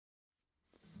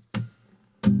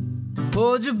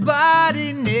Hold your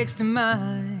body next to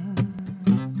mine.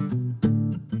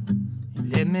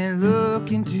 Let me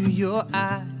look into your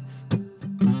eyes.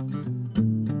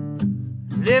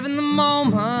 Live in the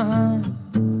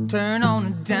moment, turn on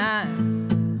a dime.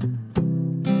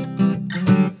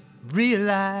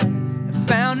 Realize I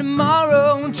found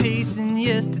tomorrow chasing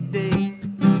yesterday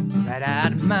right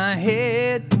out of my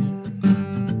head.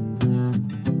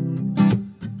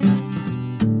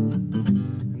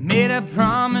 Made a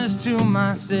promise to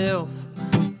myself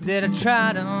that I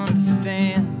try to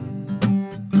understand.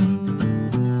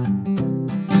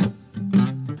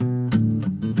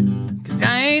 Cause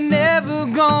I ain't never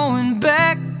going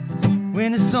back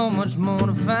when there's so much more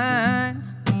to find.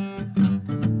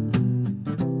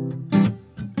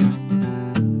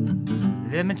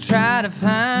 Let me try to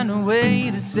find a way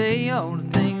to say all the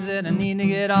things that I need to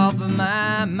get off of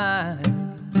my mind.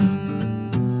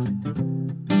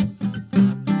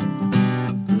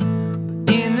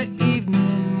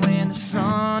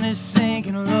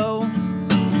 Sinking low,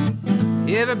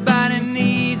 everybody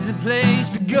needs a place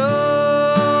to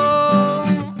go.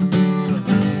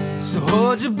 So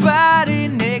hold your body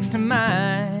next to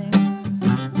mine.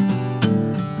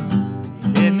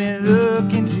 Let me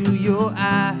look into your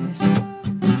eyes.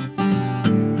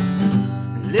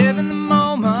 Live in the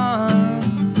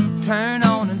moment, turn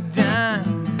on a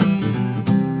dime,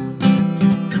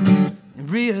 and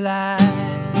realize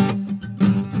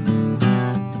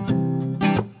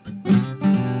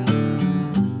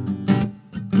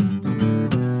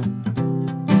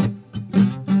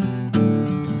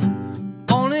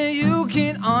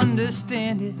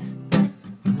understand it.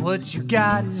 What you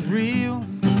got is real.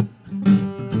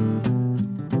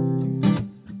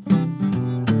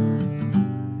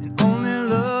 And only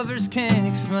lovers can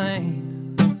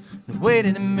explain the way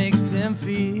that it makes them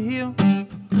feel.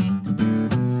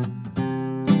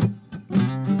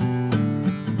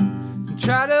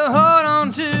 Try to hold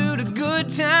on to the good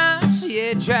times,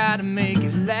 yeah, try to make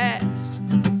it last.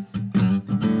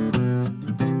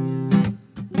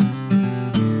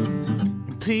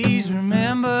 Please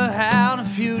remember how the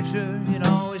future, it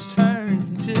always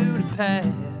turns into the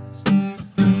past.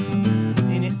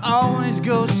 And it always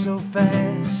goes so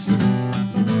fast.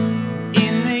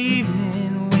 In the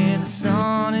evening when the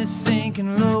sun is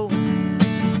sinking low,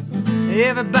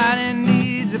 everybody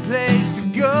needs a place to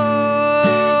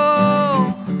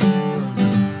go.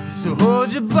 So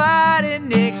hold your body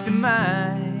next to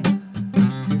mine.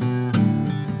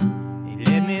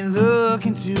 Let me look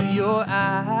into your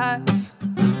eyes.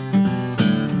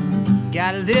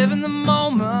 Gotta live in the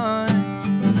moment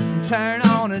and turn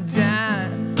on a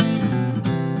dime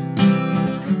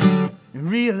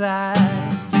and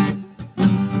realize,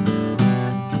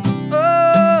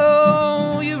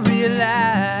 oh, you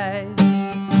realize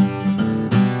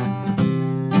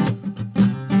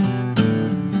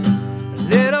a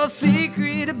little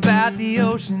secret about the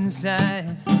ocean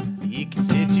side, it can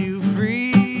set you free.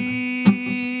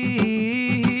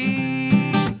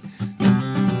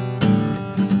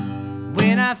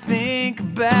 I think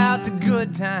about the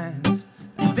good times,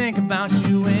 I think about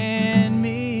you and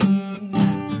me.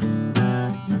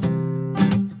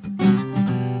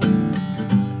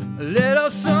 A little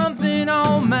something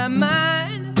on my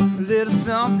mind, a little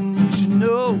something you should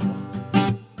know.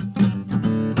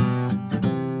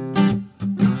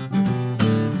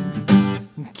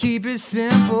 Keep it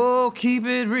simple, keep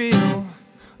it real,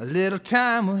 a little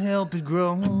time will help it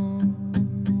grow.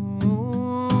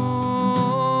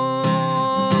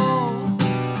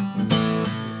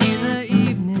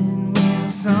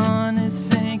 Sun is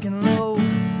sinking low,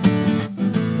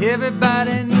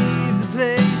 everybody needs a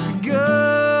place to go.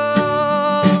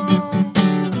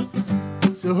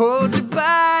 So hold your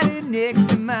body next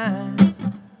to mine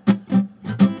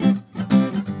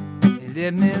and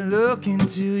let me look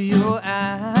into your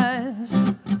eyes.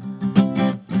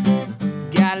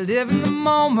 Gotta live in the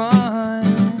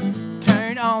moment,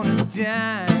 turn on a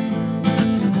dime.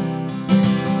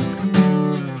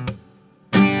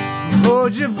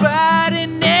 Hold your body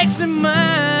next